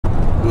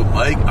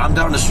Mike, I'm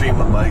down to stream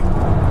with Mike.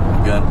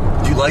 Again.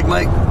 Do you like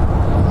Mike?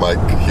 Mike,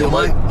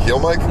 Heelmike?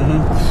 Heelmike?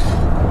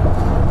 Mm-hmm.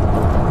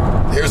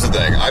 Here's the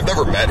thing. I've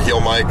never met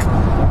Heelmike,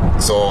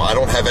 so I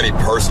don't have any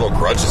personal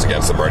grudges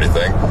against him or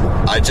anything.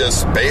 I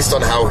just, based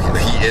on how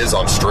he is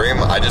on stream,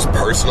 I just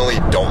personally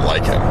don't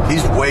like him.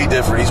 He's way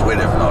different.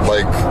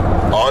 Like,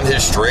 on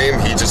his stream,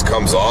 he just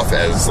comes off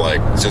as,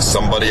 like, just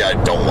somebody I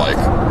don't like.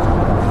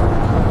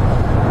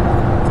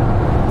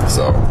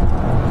 So,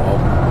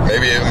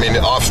 maybe, I mean,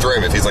 off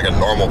stream, if he's like a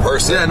normal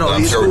person,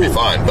 I'm sure it'd be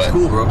fine. But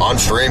cool, on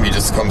stream, he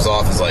just comes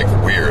off as like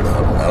weird.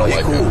 I don't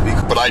like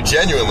him. But I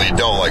genuinely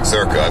don't like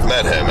Zherka. I've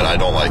met him and I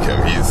don't like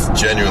him. He's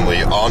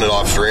genuinely, on and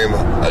off stream,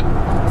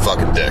 a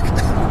fucking dick.